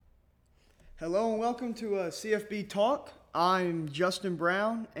Hello and welcome to CFBTalk. I'm Justin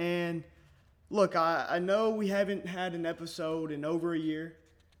Brown, and look, I know we haven't had an episode in over a year.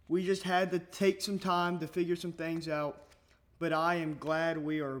 We just had to take some time to figure some things out, but I am glad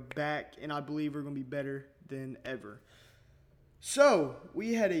we are back, and I believe we're going to be better than ever. So,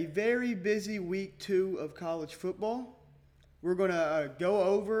 we had a very busy week 2 of college football. We're going to go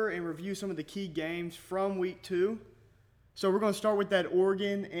over and review some of the key games from week 2. So we're going to start with that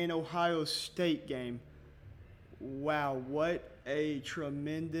Oregon and Ohio State game. Wow, what a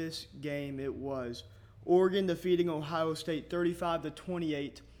tremendous game it was. Oregon defeating Ohio State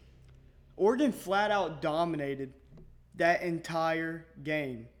 35-28. Oregon flat out dominated that entire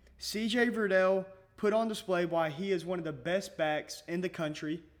game. C.J. Verdell put on display why he is one of the best backs in the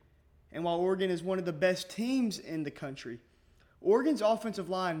country and while Oregon is one of the best teams in the country. Oregon's offensive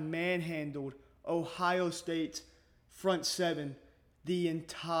line manhandled Ohio State's front seven the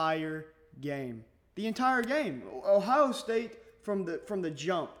entire game. The entire game. Ohio State from the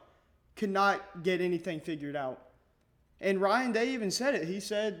jump could not get anything figured out. And Ryan Day even said it. He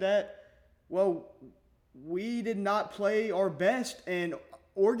said that, we did not play our best and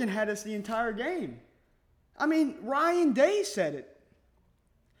Oregon had us the entire game. I mean, Ryan Day said it.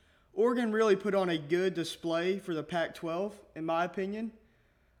 Oregon really put on a good display for the Pac-12, in my opinion.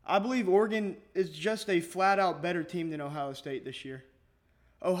 I believe Oregon is just a flat-out better team than Ohio State this year.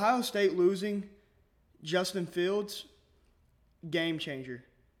 Ohio State losing Justin Fields, game changer.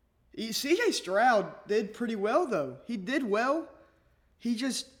 C.J. Stroud did pretty well, though. He did well. He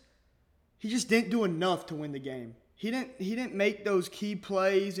just didn't do enough to win the game. He didn't make those key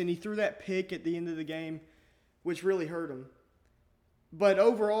plays, and he threw that pick at the end of the game, which really hurt him. But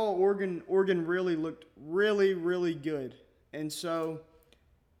overall, Oregon really looked really, really good. And so,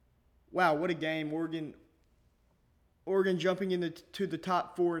 wow, what a game. Oregon jumping into the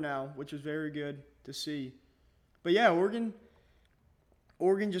top 4 now, which is very good to see. But yeah, Oregon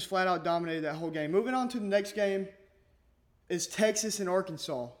just flat out dominated that whole game. Moving on to the next game is Texas and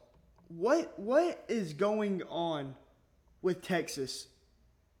Arkansas. What is going on with Texas?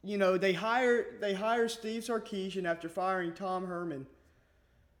 You know, they hire Steve Sarkisian after firing Tom Herman.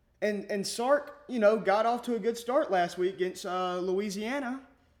 And Sark, got off to a good start last week against Louisiana,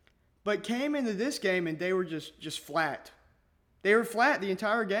 but came into this game and they were just flat. They were flat the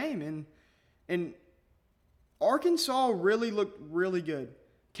entire game, and Arkansas really looked really good.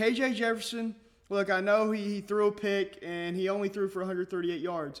 KJ Jefferson, look, I know he threw a pick and he only threw for 138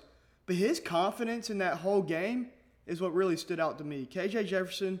 yards, but his confidence in that whole game is what really stood out to me. KJ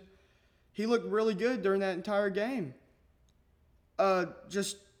Jefferson, he looked really good during that entire game.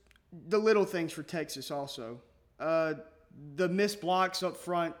 Just the little things for Texas also. The missed blocks up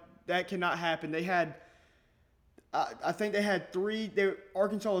front, that cannot happen. They had, I think they had 3.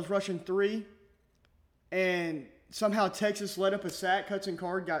 Arkansas was rushing 3, and somehow Texas let up a sack. Hudson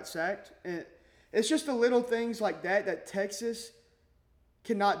Card got sacked. And it's just the little things like that Texas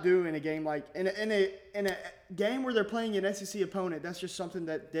cannot do in a game like in a game where they're playing an SEC opponent. That's just something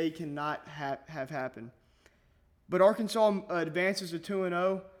that they cannot have happen. But Arkansas advances to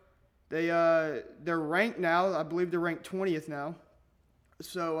 2-0. They're ranked now. I believe they're ranked 20th now.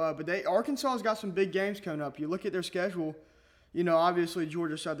 So, but Arkansas's got some big games coming up. You look at their schedule. Obviously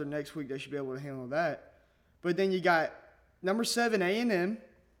Georgia Southern next week. They should be able to handle that. But then you got number 7 A&M.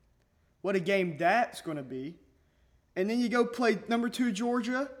 What a game that's going to be. And then you go play number 2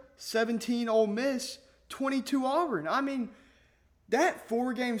 Georgia, 17 Ole Miss, 22 Auburn. I mean, that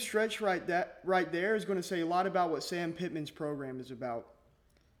 4-game stretch right there is going to say a lot about what Sam Pittman's program is about.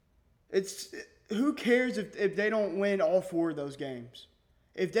 Who cares if they don't win all 4 of those games?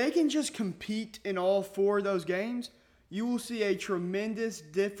 If they can just compete in all 4 of those games, you will see a tremendous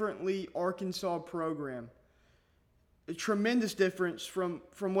differently Arkansas program. A tremendous difference from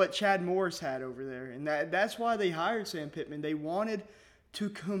what Chad Morris had over there. And that's why they hired Sam Pittman. They wanted to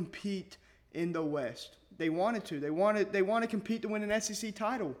compete in the West. They wanted to. They want to compete to win an SEC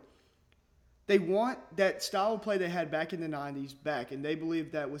title. They want that style of play they had back in the 90s back, and they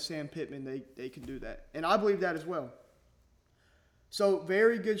believe that with Sam Pittman they can do that. And I believe that as well. So,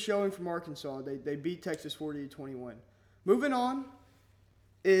 very good showing from Arkansas. They beat Texas 40-21. Moving on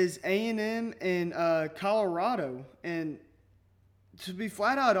is A&M and Colorado. And to be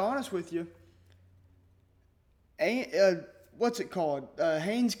flat out honest with you, what's it called?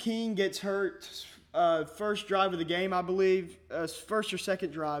 Haynes King gets hurt first drive of the game, I believe, first or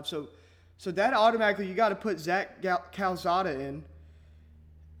second drive. So that automatically, you got to put Zach Calzada in.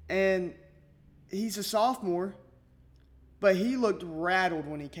 And he's a sophomore, but he looked rattled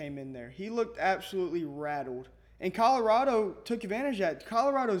when he came in there. He looked absolutely rattled. And Colorado took advantage of that.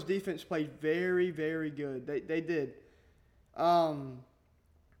 Colorado's defense played very, very good. They did. But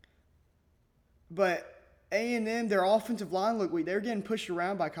A&M, their offensive line looked weak. They were getting pushed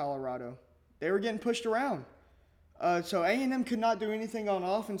around by Colorado. They were getting pushed around. So A&M could not do anything on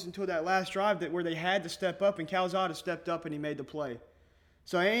offense until that last drive where they had to step up, and Calzada stepped up and he made the play.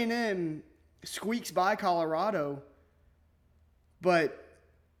 So A&M squeaks by Colorado, but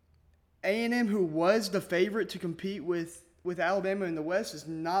A&M, who was the favorite to compete with Alabama in the West, is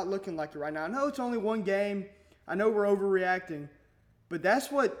not looking like it right now. I know it's only one game. I know we're overreacting, but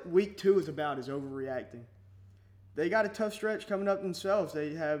that's what Week 2 is about, is overreacting. They got a tough stretch coming up themselves.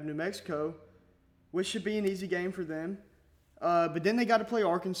 They have New Mexico, which should be an easy game for them. But then they got to play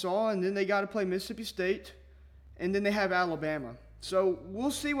Arkansas, and then they got to play Mississippi State, and then they have Alabama. So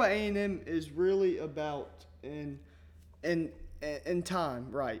we'll see what A&M is really about in time,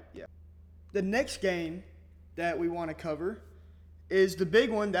 right? Yeah. The next game that we want to cover is the big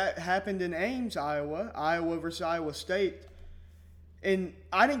one that happened in Ames, Iowa versus Iowa State. And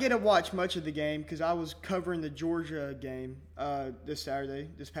I didn't get to watch much of the game because I was covering the Georgia game this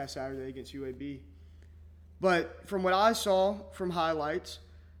past Saturday against UAB. But from what I saw from highlights,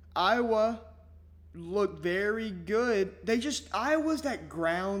 Iowa looked very good. Iowa's that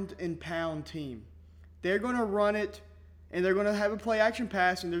ground and pound team. They're going to run it, and they're going to have a play action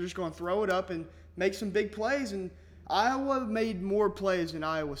pass, and they're just going to throw it up and make some big plays. And Iowa made more plays than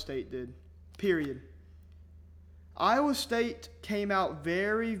Iowa State did, period. Iowa State came out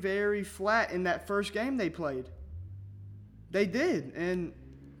very, very flat in that first game they played. They did, and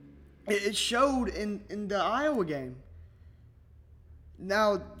it showed in the Iowa game.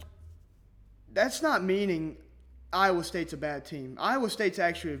 Now, that's not meaning Iowa State's a bad team. Iowa State's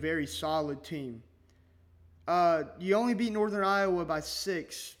actually a very solid team. You only beat Northern Iowa by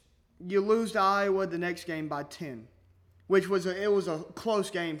 6. You lose to Iowa the next game by 10, which was a close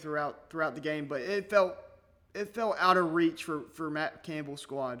game throughout the game, but it felt out of reach for Matt Campbell's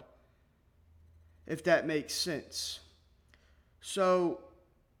squad, if that makes sense. So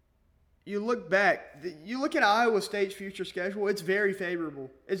you look at Iowa State's future schedule, it's very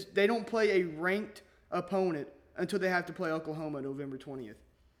favorable. They don't play a ranked opponent until they have to play Oklahoma November 20th.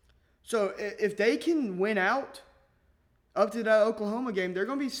 So if they can win out up to that Oklahoma game, they're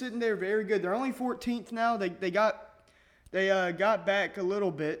going to be sitting there very good. They're only 14th now. They got back a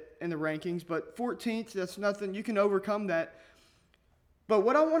little bit in the rankings, but 14th, that's nothing. You can overcome that. But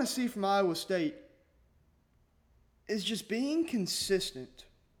what I want to see from Iowa State is just being consistent.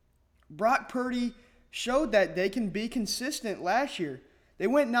 Brock Purdy showed that they can be consistent last year. They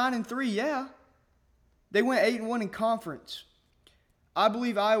went 9-3, yeah. They went 8-1 in conference. I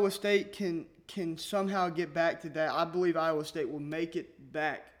believe Iowa State can somehow get back to that. I believe Iowa State will make it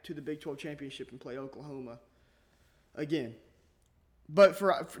back to the Big 12 championship and play Oklahoma again. But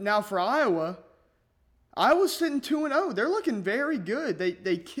for Iowa, Iowa's sitting 2-0. They're looking very good.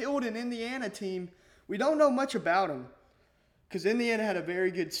 They killed an Indiana team. We don't know much about them because Indiana had a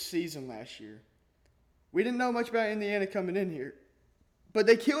very good season last year. We didn't know much about Indiana coming in here. But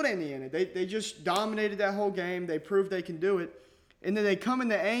they killed Indiana. They just dominated that whole game. They proved they can do it. And then they come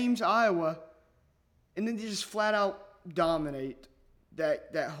into Ames, Iowa, and then they just flat out dominate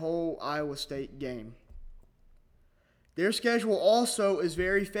that whole Iowa State game. Their schedule also is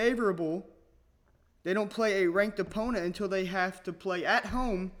very favorable. They don't play a ranked opponent until they have to play at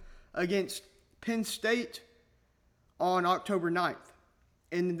home against Penn State on October 9th.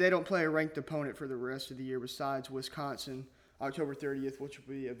 And they don't play a ranked opponent for the rest of the year besides Wisconsin, October 30th, which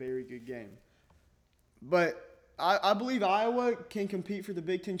will be a very good game. But I believe Iowa can compete for the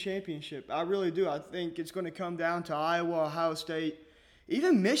Big Ten championship. I really do. I think it's going to come down to Iowa, Ohio State,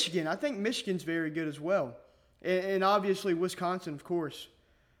 even Michigan. I think Michigan's very good as well. And obviously Wisconsin, of course.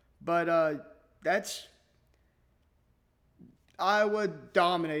 But Iowa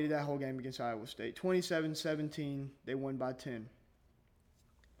dominated that whole game against Iowa State. 27-17, they won by 10.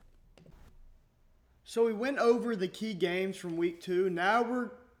 So we went over the key games from week 2.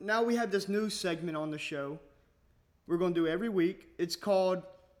 Now we have this new segment on the show we're going to do every week. It's called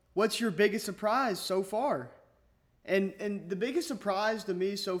What's Your Biggest Surprise So Far? And the biggest surprise to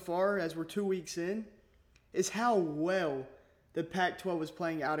me so far, as we're 2 weeks in, is how well the Pac-12 is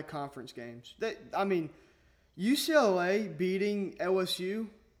playing out-of-conference games. UCLA beating LSU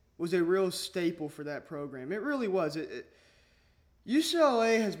was a real staple for that program. It really was.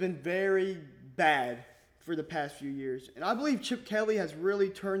 UCLA has been very bad for the past few years, and I believe Chip Kelly has really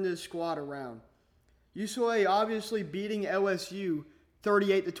turned this squad around. UCLA obviously beating LSU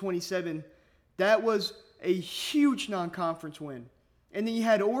 38-27. That was a huge non-conference win. And then you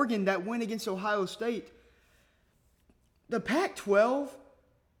had Oregon that win against Ohio State. The Pac-12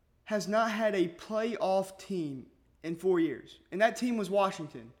 has not had a playoff team in 4 years, and that team was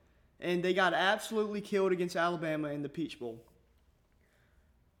Washington, and they got absolutely killed against Alabama in the Peach Bowl.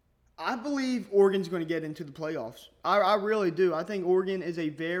 I believe Oregon's going to get into the playoffs. I really do. I think Oregon is a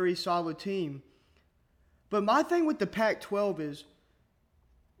very solid team. But my thing with the Pac-12 is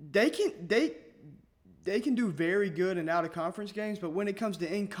they can do very good in out-of-conference games, but when it comes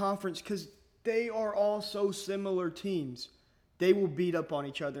to in-conference, because they are all so similar teams, they will beat up on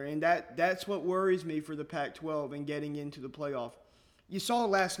each other, and that's what worries me for the Pac-12 and getting into the playoff. You saw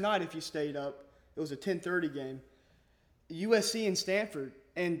last night, if you stayed up, it was a 10:30 game, USC and Stanford,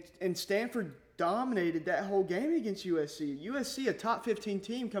 and Stanford dominated that whole game against USC. USC, a top 15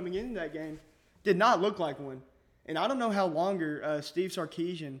 team coming into that game, did not look like one. And I don't know how longer Clay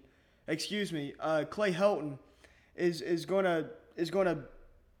Helton is going to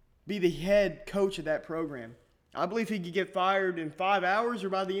be the head coach of that program. I believe he could get fired in 5 hours or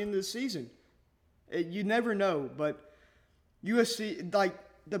by the end of the season. You never know, but USC, like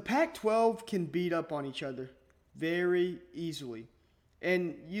the Pac-12 can beat up on each other very easily.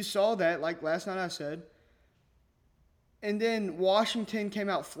 And you saw that, like last night I said. And then Washington came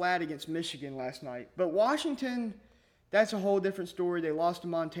out flat against Michigan last night. But Washington, that's a whole different story. They lost to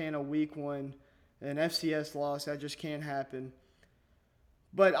Montana week 1. An FCS loss, that just can't happen.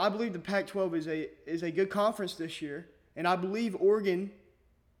 But I believe the Pac-12 is a good conference this year. And I believe Oregon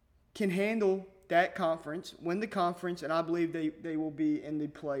can handle that conference, win the conference, and I believe they will be in the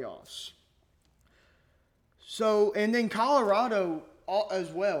playoffs. So, and then Colorado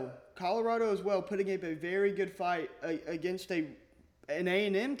as well, putting up a very good fight against an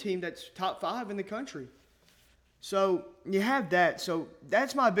A&M team that's top 5 in the country. So you have that. So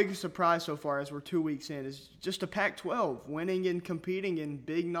that's my biggest surprise so far as we're 2 weeks in is just the Pac-12 winning and competing in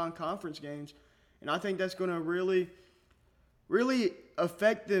big non-conference games. And I think that's going to really, really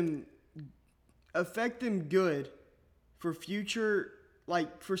affect them good for future,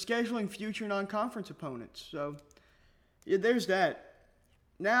 like for scheduling future non-conference opponents. So yeah, there's that.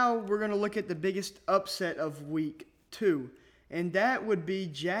 Now we're going to look at the biggest upset of week 2, and that would be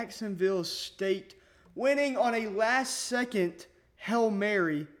Jacksonville State winning on a last-second Hail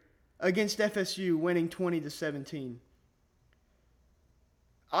Mary against FSU, winning 20-17.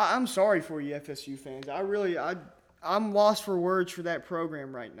 I'm sorry for you, FSU fans. I'm lost for words for that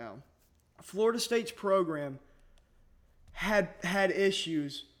program right now. Florida State's program had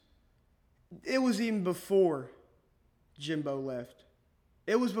issues. It was even before Jimbo left.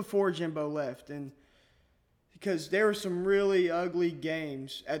 And because there were some really ugly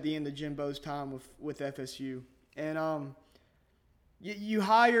games at the end of Jimbo's time with FSU. And you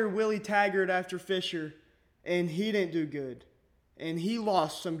hire Willie Taggart after Fisher, and he didn't do good. And he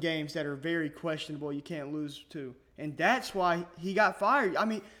lost some games that are very questionable you can't lose to. And that's why he got fired. I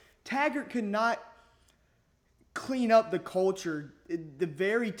mean, Taggart could not clean up the culture, the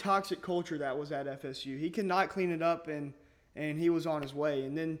very toxic culture that was at FSU. He could not clean it up, and he was on his way.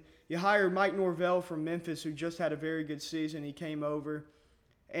 And then you hire Mike Norvell from Memphis, who just had a very good season. He came over.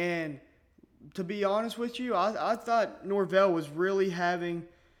 And to be honest with you, I thought Norvell was really having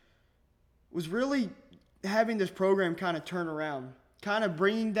this program kind of turn around, kind of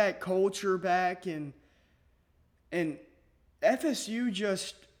bringing that culture back. And FSU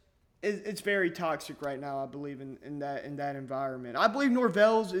just it's very toxic right now, I believe, in that environment. I believe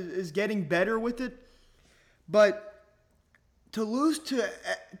Norvell is getting better with it, but to lose to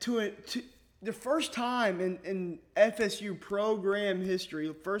the first time in FSU program history,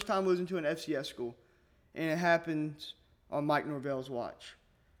 the first time losing to an FCS school, and it happens on Mike Norvell's watch.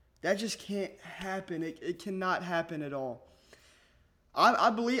 That just can't happen. It cannot happen at all.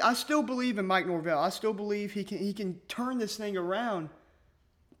 I still believe in Mike Norvell. I still believe he can turn this thing around,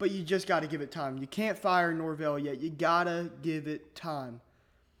 but you just got to give it time. You can't fire Norvell yet. You got to give it time.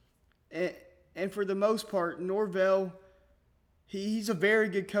 And for the most part, Norvell, he's a very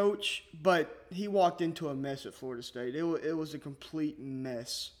good coach, but he walked into a mess at Florida State. It was a complete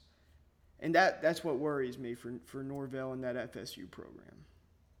mess. And that's what worries me for Norvell and that FSU program.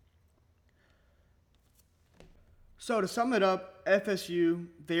 So to sum it up, FSU,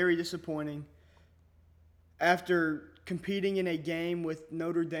 very disappointing. After competing in a game with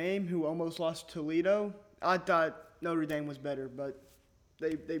Notre Dame, who almost lost to Toledo, I thought Notre Dame was better, but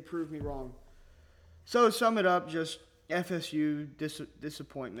they proved me wrong. So to sum it up, just FSU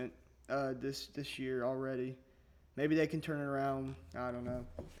disappointment this year already. Maybe they can turn it around. I don't know.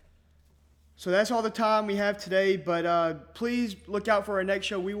 So that's all the time we have today, but please look out for our next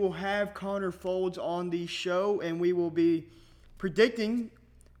show. We will have Connor Folds on the show, and we will be predicting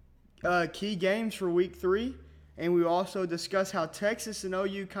key games for Week 3. And we will also discuss how Texas and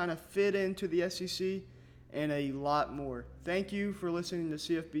OU kind of fit into the SEC and a lot more. Thank you for listening to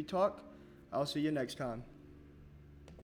CFB Talk. I'll see you next time.